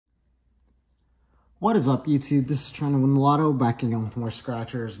What is up, YouTube? This is Trying to Win the Lotto, back again with more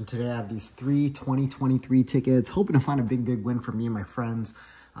scratchers, and today I have these 2023 tickets, hoping to find a big win for me and my friends.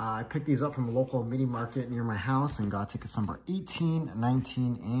 I picked these up from a local mini market near my house and got tickets number 18,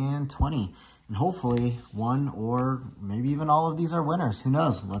 19, and 20. And hopefully one or maybe even all of these are winners. Who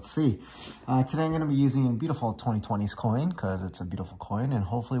knows? Let's see. Today I'm going to be using a beautiful 2020s coin because it's a beautiful coin, and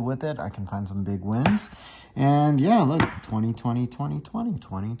hopefully with it I can find some big wins. And yeah, look, 2020, 2020,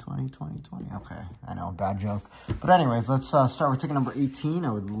 2020, 2020. Okay, I know, bad joke. But anyways, let's start with ticket number 18.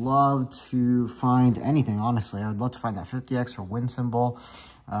 I would love to find anything, honestly. I would love to find that 50x or win symbol.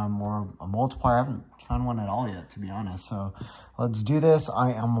 Or a multiplier. I haven't found one at all yet, to be honest. So let's do this.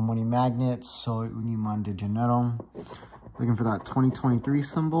 I am a money magnet. Soy un imán de dinero. Looking for that 2023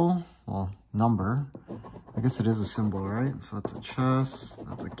 symbol. Well, number. I guess it is a symbol, right? So that's a chest,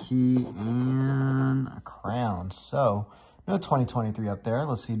 that's a key, and a crown. So no 2023 up there.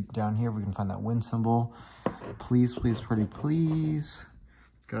 Let's see down here if we can find that win symbol. Please, please, pretty please.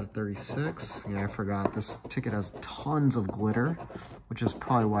 Got a 36. Yeah, I forgot. This ticket has tons of glitter, which is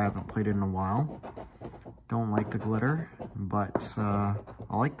probably why I haven't played it in a while. Don't like the glitter, but I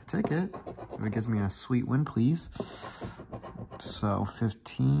like the ticket. If it gives me a sweet win, please. So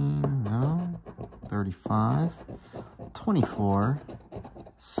 15, no. 35, 24,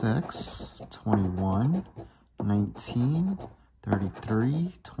 6, 21, 19,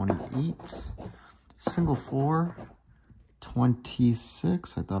 33, 28, single 4,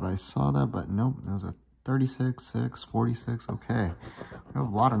 26. I thought I saw that, but nope. It was a 36, 6, 46. Okay. We have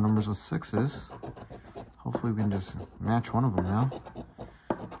a lot of numbers with sixes. Hopefully we can just match one of them now.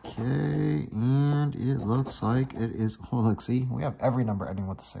 Okay, and it looks like it is. Oh, look, see, we have every number ending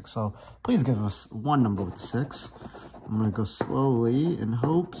with a 6. So please give us one number with a 6. I'm going to go slowly in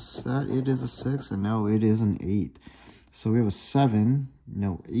hopes that it is a 6, and no, it is an 8. So we have a 7,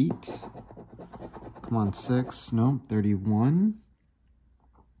 no, 8. Come on, 6, nope, 31.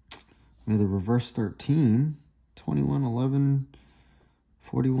 We have the reverse 13, 21, 11,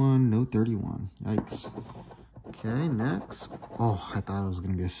 41, no, 31. Yikes. Okay, next. Oh, I thought it was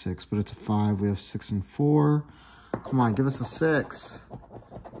going to be a 6, but it's a 5. We have 6 and 4. Come on, give us a 6.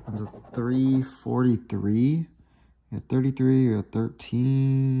 That's a 3, 43. We have 33, we have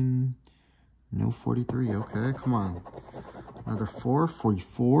 13. No 43. Okay, come on. Another 4,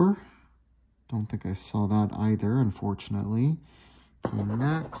 44. Don't think I saw that either, unfortunately. Okay,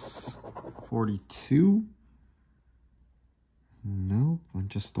 next. 42. Nope,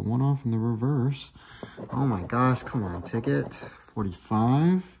 just the one off in the reverse. Oh my gosh, come on, ticket.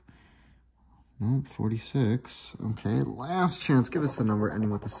 45. Nope, 46. Okay, last chance. Give us a number ending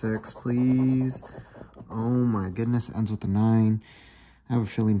with a 6, please. Oh my goodness, it ends with a 9. I have a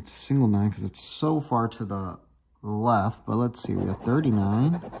feeling it's a single 9 because it's so far to the left. But let's see, we got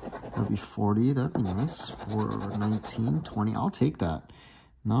 39. That'd be 40. That'd be nice. 4, 19, 20. I'll take that.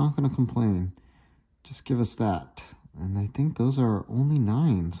 Not going to complain. Just give us that. And I think those are only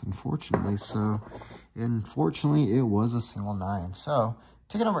 9s, unfortunately. So, unfortunately, it was a single 9. So,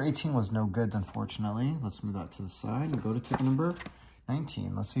 ticket number 18 was no goods, unfortunately. Let's move that to the side and go to ticket number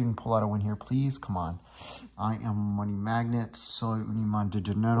 19. Let's see if we can pull out a win here, please. Come on. I am a money magnet. Soy un imán de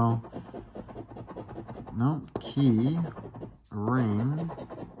dinero. No, key, ring,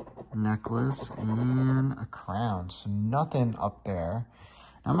 necklace, and a crown. So, nothing up there.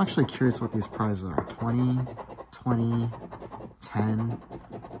 I'm actually curious what these prizes are. 20, 20, 10,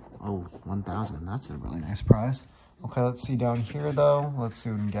 oh, 1,000. That's a really nice prize. Okay, let's see down here, though. Let's see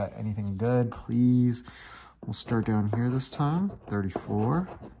if we can get anything good, please. We'll start down here this time. 34,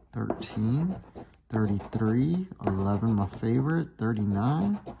 13, 33, 11, my favorite,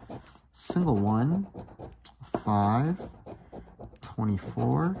 39, single 1, 5,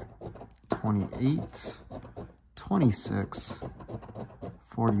 24, 28, 26,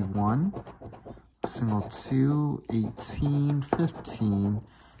 41, single 2, 18, 15,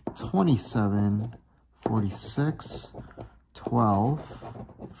 27, 46, 12,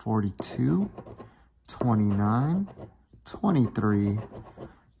 42, 29, 23,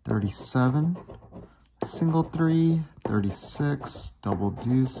 37, single 3, 36, double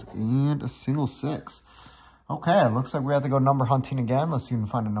deuce, and a single 6. Okay, looks like we have to go number hunting again. Let's see if we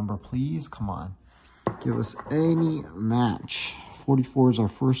can find a number, please. Come on. Give us any match. 44 is our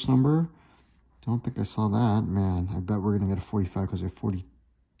first number. Don't think I saw that. Man, I bet we're going to get a 45 because we have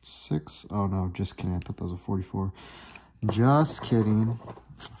 46. Oh, no, just kidding. I thought that was a 44. Just kidding.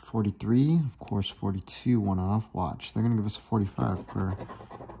 43. Of course, 42 one off. Watch. They're going to give us a 45 for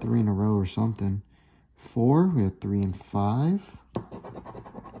 3 in a row or something. 4. We have 3 and 5.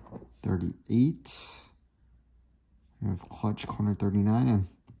 38. We have clutch corner 39 and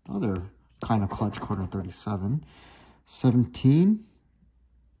other kind of clutch corner 37. 17.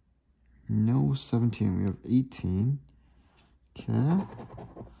 No 17. We have 18. Okay.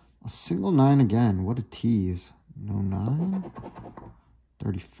 A single 9 again. What a tease. No 9.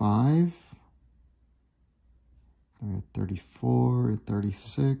 35. We have 34,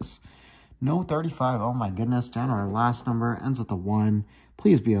 36. No 35. Oh my goodness. Down to our last number. Ends with a 1.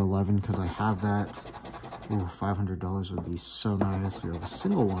 Please be 11 because I have that. Ooh, $500 would be so nice. We have a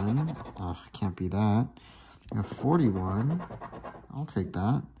single 1. Ugh, can't be that. We have 41. I'll take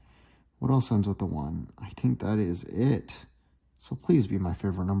that. What else ends with a 1? I think that is it. So please be my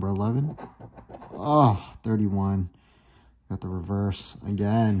favorite number 11. Oh, 31. Got the reverse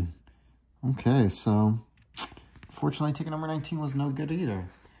again. Okay, so unfortunately ticket number 19 was no good either.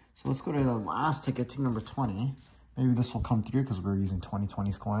 So let's go to the last ticket, ticket number 20. Maybe this will come through because we're using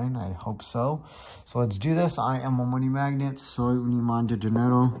 2020's coin. I hope so. So let's do this. I am a money magnet. Soy un imán de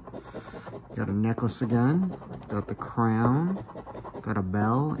dinero. Got a necklace again. Got the crown. Got a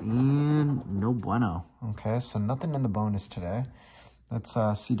bell. And no bueno. Okay, so nothing in the bonus today. Let's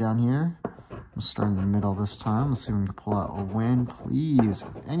see down here. We'll start in the middle this time. Let's see if we can pull out a win. Please,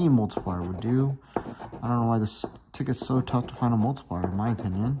 any multiplier would do. I don't know why this ticket's so tough to find a multiplier, in my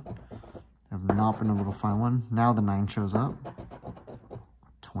opinion. Have not been able to find one. Now the 9 shows up.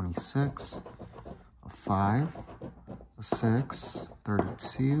 26, a 5, a 6,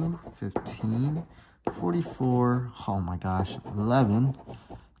 32, 15, 44. Oh my gosh, 11.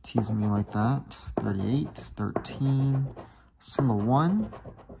 Tease me like that. 38, 13, single 1,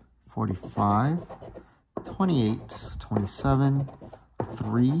 45, 28, 27, a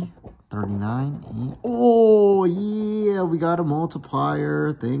 3, 39, and oh yeah, we got a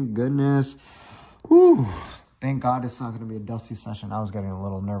multiplier. Thank goodness. Whew. Thank God it's not going to be a dusty session. I was getting a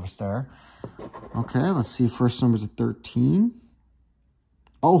little nervous there. Okay, let's see. First number's a 13.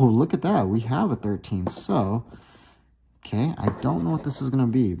 Oh, look at that. We have a 13. So, okay, I don't know what this is going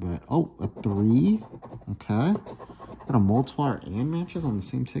to be, but oh, a 3. Okay. Got a multiplier and matches on the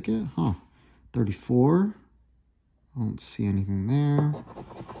same ticket. Huh. 34. I don't see anything there.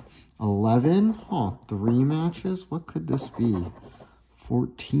 11. Oh, 3 matches. What could this be?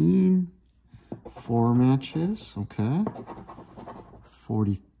 14. 4 matches. Okay.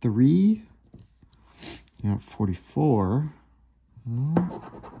 43. Yeah, 44. No.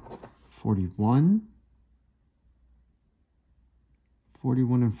 41.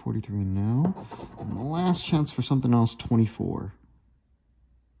 41 and 43 now. And the last chance for something else, 24.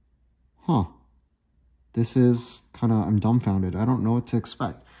 Huh. This is kind of, I'm dumbfounded. I don't know what to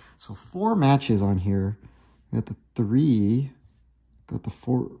expect. So 4 matches on here. We got the 3, got the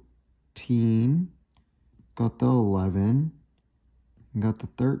 14, got the 11, got the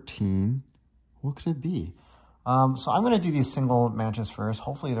 13. What could it be? So I'm going to do these single matches first.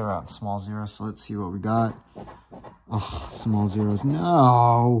 Hopefully they're at small zeros. So let's see what we got. Oh, small zeros.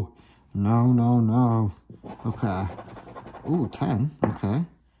 No. No, no, no. Okay. Ooh, 10. Okay.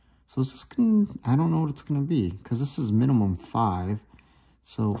 So is this going to, I don't know what it's going to be because this is minimum 5.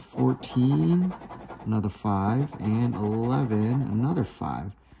 So 14, another 5, and 11, another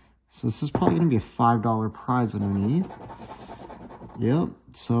 5. So this is probably going to be a $5 prize underneath. Yep.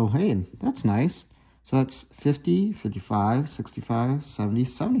 So, hey, that's nice. So that's 50, 55, 65, 70,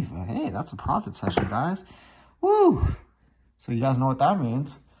 75. Hey, that's a profit session, guys. Woo! So you guys know what that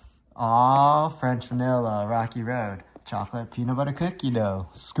means. Aw, French vanilla, Rocky Road. Chocolate peanut butter cookie dough.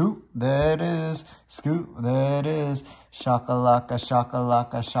 Scoop, there it is. Scoop, there it is. Shakalaka,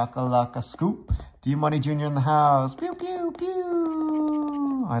 shakalaka, shakalaka, scoop. D-Money Jr. in the house. Pew, pew,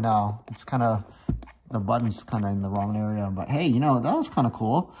 pew. I know, it's kind of, the button's kind of in the wrong area. But hey, you know, that was kind of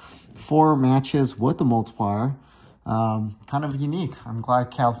cool. 4 matches with the multiplier. Kind of unique. I'm glad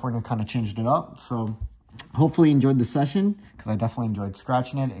California kind of changed it up. So hopefully you enjoyed the session because I definitely enjoyed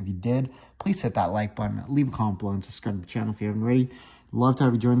scratching it. If you did, please hit that like button, leave a comment below, and subscribe to the channel if you haven't already. Love to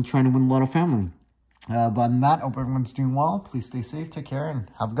have you join the Trying to Win Lotto family. But on that, hope everyone's doing well. Please stay safe, take care, and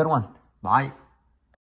have a good one. Bye.